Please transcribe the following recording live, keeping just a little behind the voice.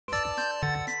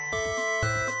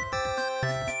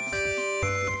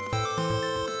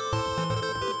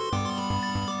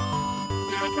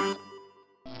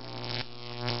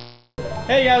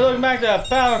Hey guys, welcome back to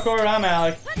PowerCord. I'm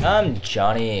Alec. I'm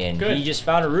Johnny, and good. He just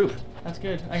found a roop. That's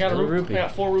good. I got a roop. I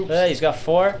got 4 roops. Yeah, he's got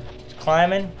 4. He's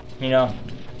climbing. You know,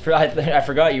 I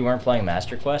forgot you weren't playing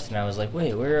Master Quest, and I was like,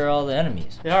 wait, where are all the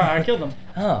enemies? They are. I killed them.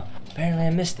 Oh, apparently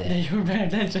I missed it. Yeah, you were paying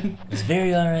attention. It's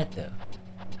very alright though.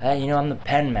 You know, I'm the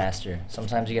pen master.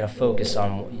 Sometimes you gotta focus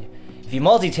on. If you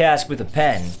multitask with a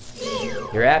pen,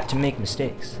 you're apt to make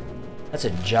mistakes. That's a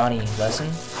Johnny lesson.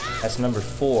 That's number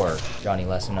 4. Johnny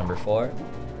lesson number 4.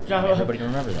 Everybody can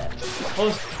remember that.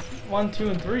 Post 1, 2,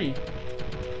 and 3.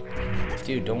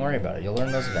 Dude, don't worry about it. You'll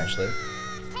learn those eventually.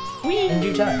 Whee! In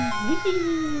due time.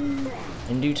 Whee!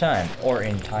 In due time. Or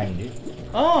in time, dude.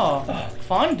 Oh,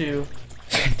 fondue.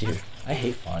 Dude, I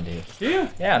hate fondue. Do you?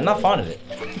 Yeah, I'm not fond of it.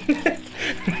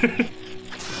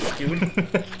 Dude.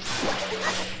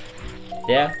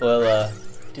 Yeah, well,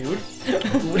 Dude.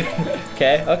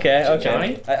 Okay.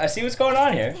 Johnny? I see what's going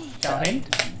on here. Johnny?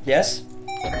 Yes?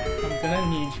 I'm gonna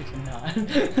need you to not.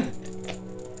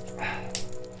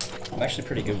 I'm actually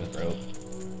pretty good with rope.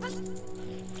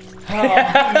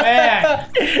 Oh, man.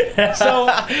 So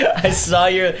I saw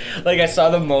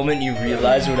the moment you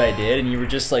realized what I did, and you were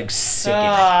just like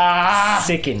sickened.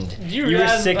 Sickened. You were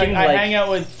sickened. I hang out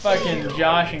with fucking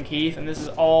Josh and Keith, and this is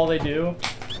all they do.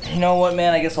 You know what,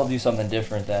 man? I guess I'll do something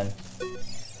different then.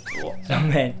 Cool. Oh,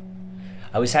 man.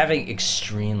 I was having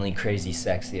extremely crazy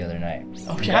sex the other night.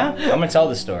 Oh, yeah? I'm gonna tell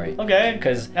the story. Okay.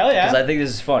 Hell yeah. Because I think this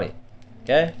is funny.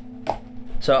 Okay?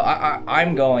 So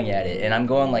I'm going at it, and I'm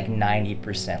going like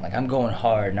 90%. Like, I'm going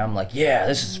hard, and I'm like, yeah,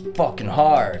 this is fucking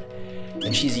hard.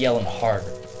 And she's yelling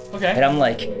harder. Okay. And I'm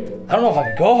like, I don't know if I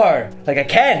can go hard. Like, I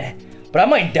can, but I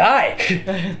might die.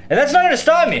 And that's not gonna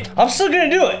stop me. I'm still gonna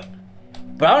do it.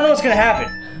 But I don't know what's gonna happen.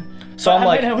 So I'm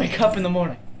like, I wake up in the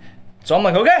morning. So I'm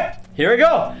like, okay, here we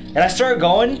go. And I start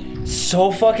going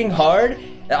so fucking hard.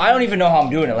 I don't even know how I'm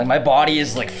doing it. Like, my body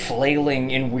is like flailing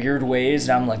in weird ways,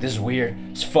 and I'm like, this is weird.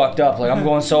 It's fucked up. Like, I'm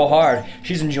going so hard.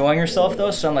 She's enjoying herself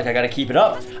though, so I'm like, I gotta keep it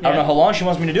up. I don't know how long she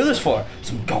wants me to do this for.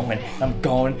 So I'm going, and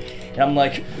I'm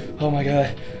like, oh my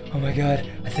god,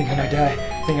 I think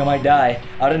I might die.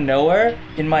 Out of nowhere,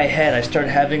 in my head, I start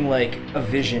having like a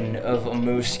vision of a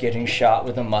moose getting shot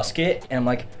with a musket, and I'm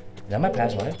like, is that my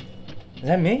past life? Is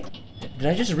that me? Did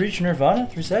I just reach nirvana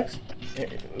through sex?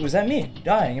 Was that me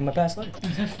dying in my past life?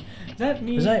 Is that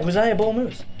me? Was I a bull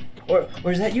moose? Or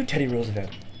is that you, Teddy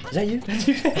Roosevelt? Is that you?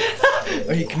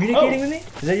 Are you communicating with me?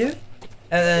 Is that you?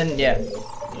 And then, yeah.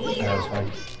 That was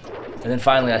funny. And then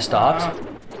finally I stopped.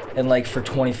 And like for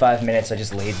 25 minutes I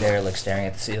just laid there like staring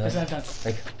at the ceiling. Is that done?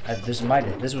 Like, this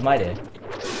was my day.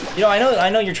 You know, I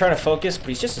know you're trying to focus, but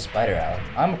he's just a spider, Alan.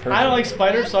 I'm a person. I don't like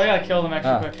spiders, so I gotta kill them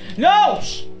extra quick. No!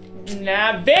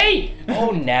 Navi!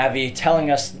 Oh, Navi, telling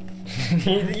us.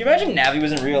 You imagine Navi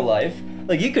was in real life?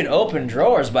 Like, you can open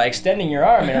drawers by extending your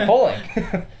arm and pulling.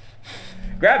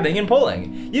 Grabbing and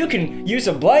pulling. You can use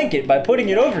a blanket by putting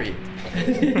it over you.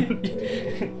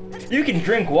 You can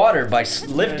drink water by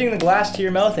lifting the glass to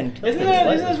your mouth and... Isn't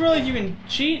this where, like, you can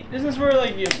cheat? Isn't this where,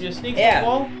 like, you sneak through the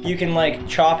wall? You can, like,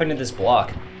 chop into this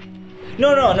block.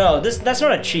 No, that's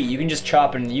not a cheat. You can just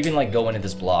chop and you can, like, go into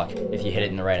this block if you hit it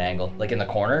in the right angle. Like, in the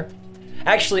corner.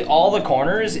 Actually, all the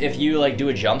corners, if you, like, do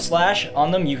a jump slash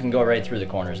on them, you can go right through the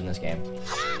corners in this game.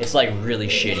 It's, like, really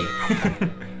shitty.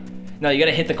 No, you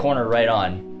gotta hit the corner right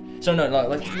on. So, no,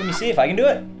 let me see if I can do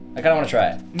it. I kinda wanna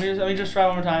try it. Let me just try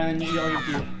one more time and then you go.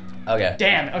 Okay.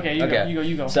 Damn it. Okay,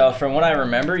 you go. So, from what I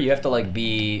remember, you have to, like,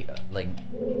 be, like,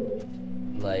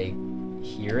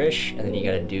 here-ish, and then you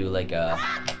gotta do, like a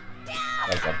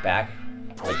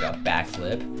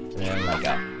backflip, and then, like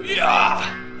a,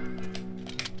 yeah!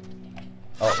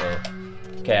 Uh-oh.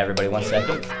 Okay, everybody, 1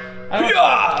 second.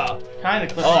 Yeah! Kinda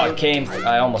clip. Oh, it came.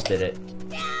 I almost did it.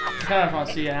 I kinda just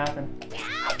wanna see it happen.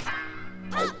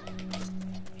 I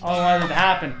don't want it to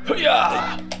happen.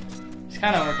 Yeah! It's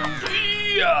kinda working.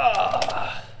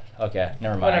 Yeah! Okay,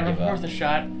 never mind. Whatever, worth a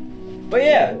shot. But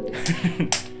yeah!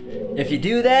 If you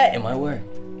do that, it might work.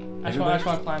 I just want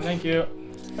to climb. Thank you.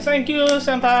 Thank you,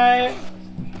 senpai!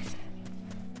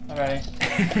 Alrighty.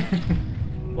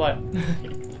 What?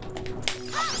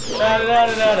 I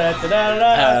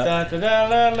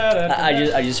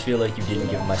just feel like you didn't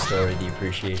give my story the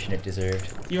appreciation it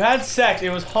deserved. You had sex,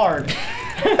 it was hard.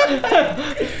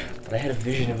 But I had a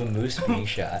vision of a moose being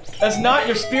shot. That's not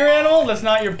your spirit animal, that's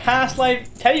not your past life.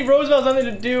 Teddy Roosevelt has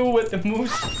nothing to do with the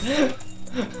moose.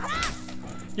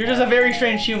 You're just a very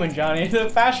strange human, Johnny. The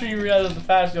faster you realize it, the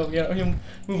faster you'll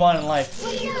move on in life.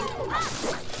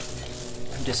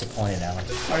 I'm disappointed, Alan.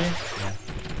 Are you? Yeah.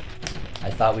 I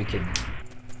thought we could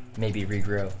maybe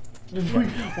regrow.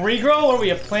 Regrow? Are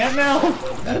we a plant now?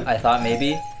 I thought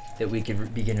maybe that we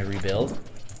could begin to rebuild.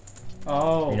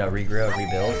 Oh. You know, regrow,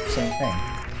 rebuild, same thing.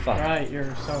 Fuck. Right,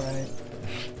 you're so right.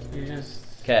 You just.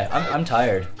 Okay, I'm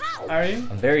tired. Are you?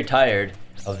 I'm very tired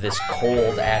of this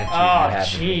cold attitude Oh, you have.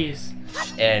 jeez.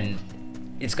 And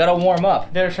it's gotta warm up.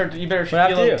 You better start to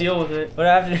deal with it. What do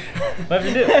I have to do? What do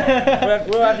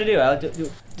I have to do? What do I have to do?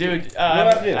 Dude, what do I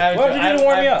have to do? What do I have to do to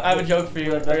warm me up? I have a joke for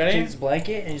you. Are you ready? Take this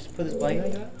blanket and just put this blanket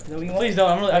on you? Is that what you want? Please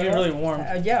don't. I'm really warm.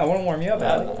 Yeah, I want to warm you up,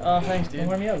 Alex. Oh, thanks, dude.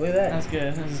 Warm me up. Look at that. That's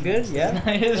good. That's good. Yeah.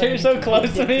 You're so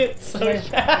close to me. It's so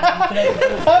Stop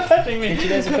touching me. You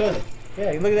guys are cozy.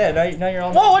 Yeah, look at that. Now you're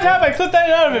all. Whoa! What happened? I clipped that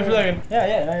out of it for a second.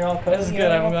 Yeah. Now you're all cozy. This is good.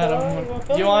 I'm glad.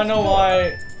 Do you want to know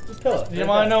why? Pillow. Do you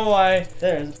want to know why?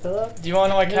 There's a pillow. Do you want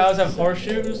to know why cows have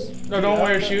horseshoes? No, don't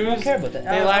wear shoes. I don't care about that.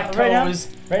 They lack toes.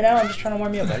 Right now, I'm just trying to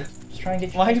warm you up, buddy. Just trying to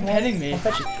get you. Why are you petting me? I'll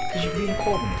pet you because you're being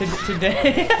cold.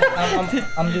 Today. I'm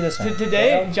gonna do this now.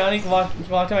 Today, Johnny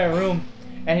walked in my room,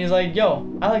 and he's like, "Yo,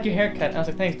 I like your haircut." And I was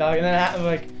like, "Thanks, dog." And then after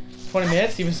like 20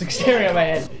 minutes, he was like staring at my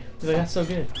head. He's like, "That's so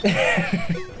good."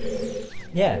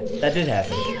 Yeah, that did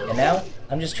happen. And now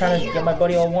I'm just trying to get my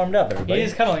buddy all warmed up. Everybody.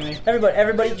 He's cuddling me.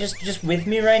 Everybody, just with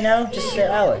me right now. Just say,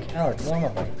 Alec, warm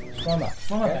up, buddy. Just warm up.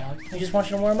 Warm up, okay? Alec. I just want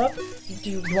you to warm up. Do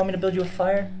you want me to build you a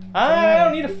fire? I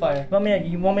don't need a fire.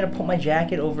 You want me to put my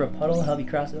jacket over a puddle and help you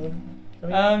cross it over?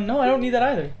 No, I don't need that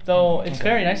either. Though it's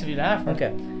very nice of you to have. Okay.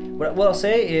 What I'll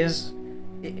say is,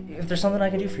 if there's something I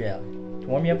can do for you, Alec, to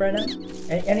warm you up right now,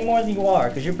 any more than you are,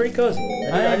 because you're pretty cozy.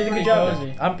 I did a good job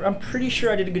there. I'm pretty sure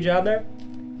I did a good job there.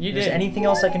 You If did. there's anything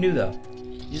else I can do though,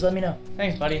 just let me know.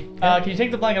 Thanks, buddy. Yeah. Can you take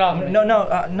the blanket off? No,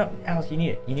 Alex, you need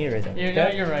it. You need it right there.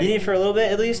 You're right. You need it for a little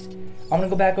bit at least. I'm gonna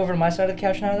go back over to my side of the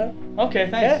couch now though. Okay,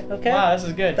 thanks. Okay. Wow, this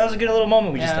is good. That was a good little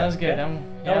moment we just had. That was good. Okay?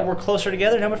 Yeah. Now we're closer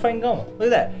together. Now we're fighting Goma.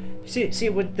 Look at that. See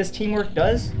what this teamwork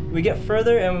does? We get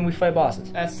further and we fight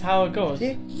bosses. That's how it goes.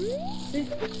 See? You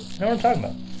know what I'm talking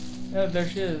about. Yeah, there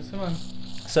she is. Come on.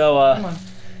 So, Come on.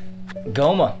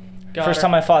 Goma. Got First her.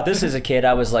 time I fought this as a kid,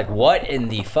 I was like, what in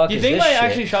the fuck Do you is think this my shit?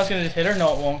 actually shot's gonna just hit her?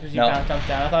 No, it won't, because you No. kind of jumped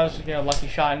down. I thought I was just gonna get a lucky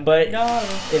shot. And But got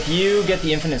her. if you get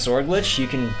the infinite sword glitch, you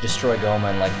can destroy Goma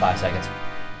in like 5 seconds.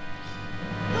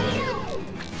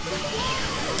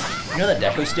 You know that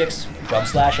Deku Stick's jump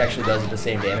slash actually does the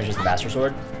same damage as the Master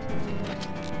Sword?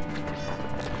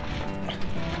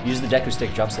 Use the Deku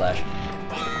Stick jump slash.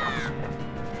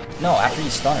 No, after you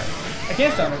stun her. I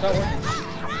can't stun her. It's not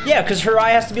working. Yeah, because her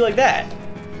eye has to be like that.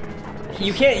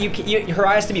 You can't, her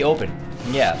eye has to be open.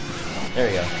 Yeah. There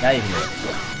you go. Now you can do it.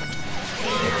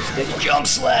 Deku Stick jump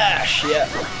slash. Yeah.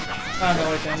 I don't know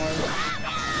what anymore.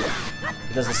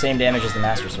 It does the same damage as the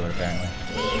Master Sword, apparently.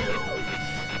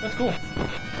 That's cool.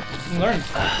 I'm learning.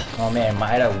 Oh man, I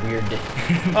had a weird day.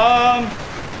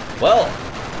 Well.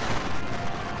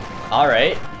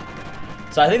 Alright.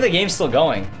 So I think the game's still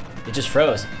going. It just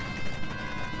froze.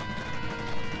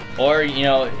 Or, you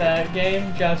know... That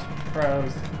game just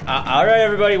froze. Alright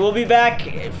everybody, we'll be back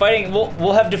fighting.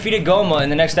 We'll have defeated Goma in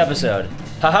the next episode.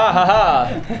 Haha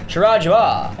haha.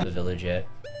 Shirajua. The village yet.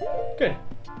 Good.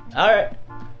 Alright.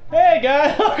 Hey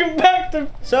guys, welcome back to...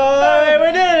 So, we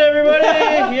did it everybody!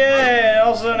 Yeah,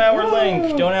 also now we're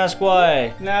Link. Don't ask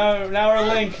why. Now we're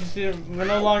Link. We're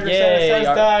no longer Yay,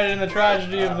 Cettuce died in the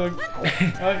tragedy of the...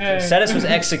 Okay. Cettuce was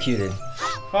executed.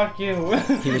 Fuck you.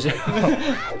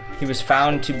 He was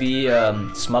found to be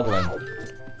smuggling.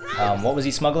 What was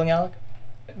he smuggling, Alec?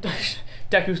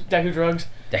 Deku drugs.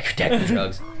 Deku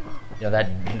drugs. You know,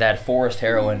 that forest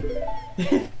heroin.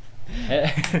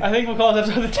 I think we'll call this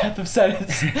episode The Death of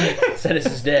Cettuce. Cettuce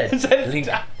is dead. Link,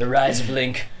 the rise of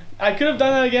Link. I could have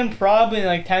done that again probably in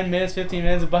like 10 minutes, 15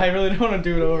 minutes, but I really don't want to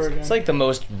do it over again. It's like the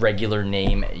most regular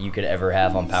name you could ever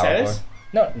have on PowerCord. Cettuce?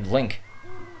 No, Link.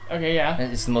 Okay, yeah.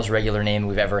 It's the most regular name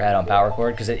we've ever had on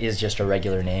PowerCord because it is just a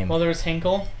regular name. Well, there's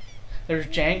Hinkle. There's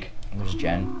Jank. There's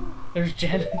Jen. There's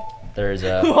Jen. There's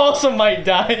Who also might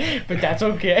die, but that's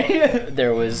okay.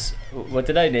 There was, what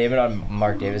did I name it on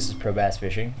Mark Davis's Pro Bass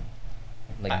Fishing?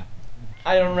 Like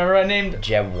I don't remember. I named...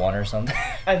 Jeb 1 or something.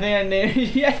 I think I named...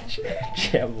 Yeah.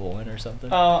 Jeb 1 or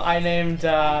something. Oh, I named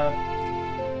my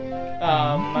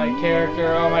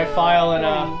character or my file in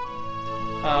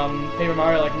Paper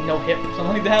Mario like no hip or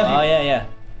something like that. Oh yeah. Do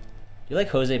you like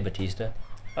Jose Batista?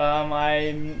 I'm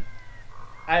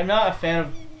not a fan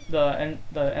of the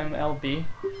MLB,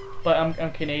 but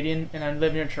I'm Canadian and I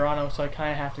live near Toronto, so I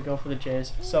kind of have to go for the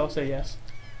Jays. So say yes.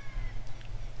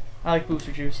 I like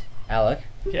Booster Juice. Alec,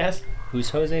 Yes. who's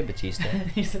Jose Batista?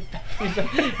 he's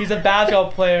a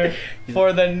basketball player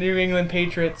for the New England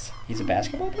Patriots. He's a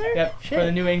basketball player? Yep, Shit. for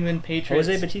the New England Patriots.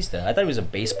 Jose Batista. I thought he was a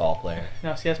baseball player.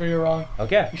 No, see, that's where you're wrong.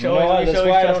 Okay. You should always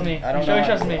trust me. I don't You should know. always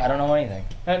trust me. I don't know anything.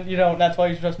 And you don't. That's why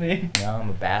you should trust me. No, I'm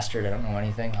a bastard. I don't know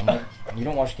anything. I'm like, you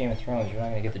don't watch Game of Thrones. You're not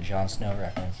gonna get the Jon Snow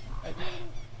reference.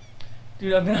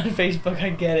 Dude, I've been on Facebook. I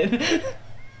get it.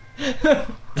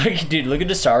 Like, dude, look at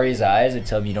Dasari's eyes and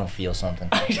tell me you don't feel something.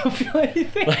 I don't feel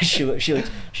anything. Like she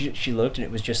looked and it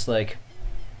was just like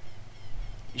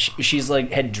she's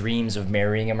like had dreams of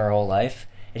marrying him her whole life,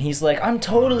 and he's like, I'm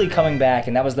totally coming back,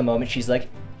 and that was the moment she's like,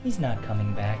 he's not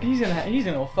coming back. He's gonna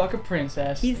go fuck a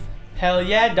princess. He's hell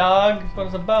yeah, dog. That's what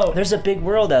it's about. There's a big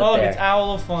world out there. Oh, it's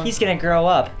owl of fun. He's gonna grow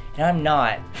up, and I'm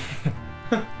not.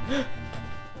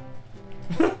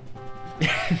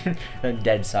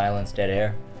 Dead silence, dead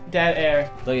air. Dead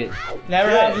air. Look at. Never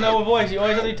have no voice. You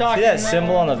always have to talk. See that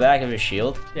symbol on the back of his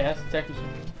shield? Yeah, that's the Cettuce.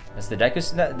 That's the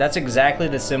Cettuce. That's exactly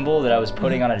the symbol that I was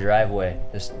putting on a driveway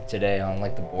today on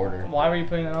like the border. Why were you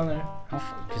putting that on there?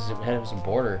 Because it was a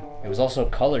border. It was also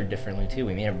colored differently too.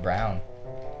 We made it brown.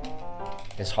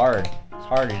 It's hard. It's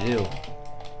hard to do.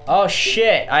 Oh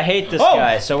shit! I hate this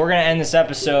guy. So we're gonna end this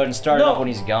episode and start it up when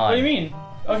he's gone. What do you mean?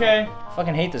 Okay. I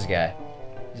fucking hate this guy.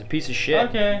 He's a piece of shit.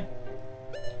 Okay.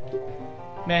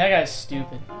 Man, that guy's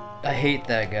stupid. I hate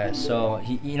that guy. So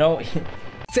you know.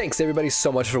 Thanks everybody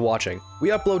so much for watching. We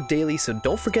upload daily, so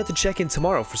don't forget to check in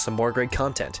tomorrow for some more great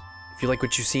content. If you like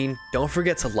what you've seen, don't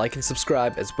forget to like and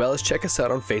subscribe, as well as check us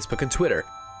out on Facebook and Twitter.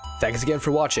 Thanks again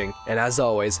for watching, and as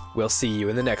always, we'll see you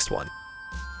in the next one.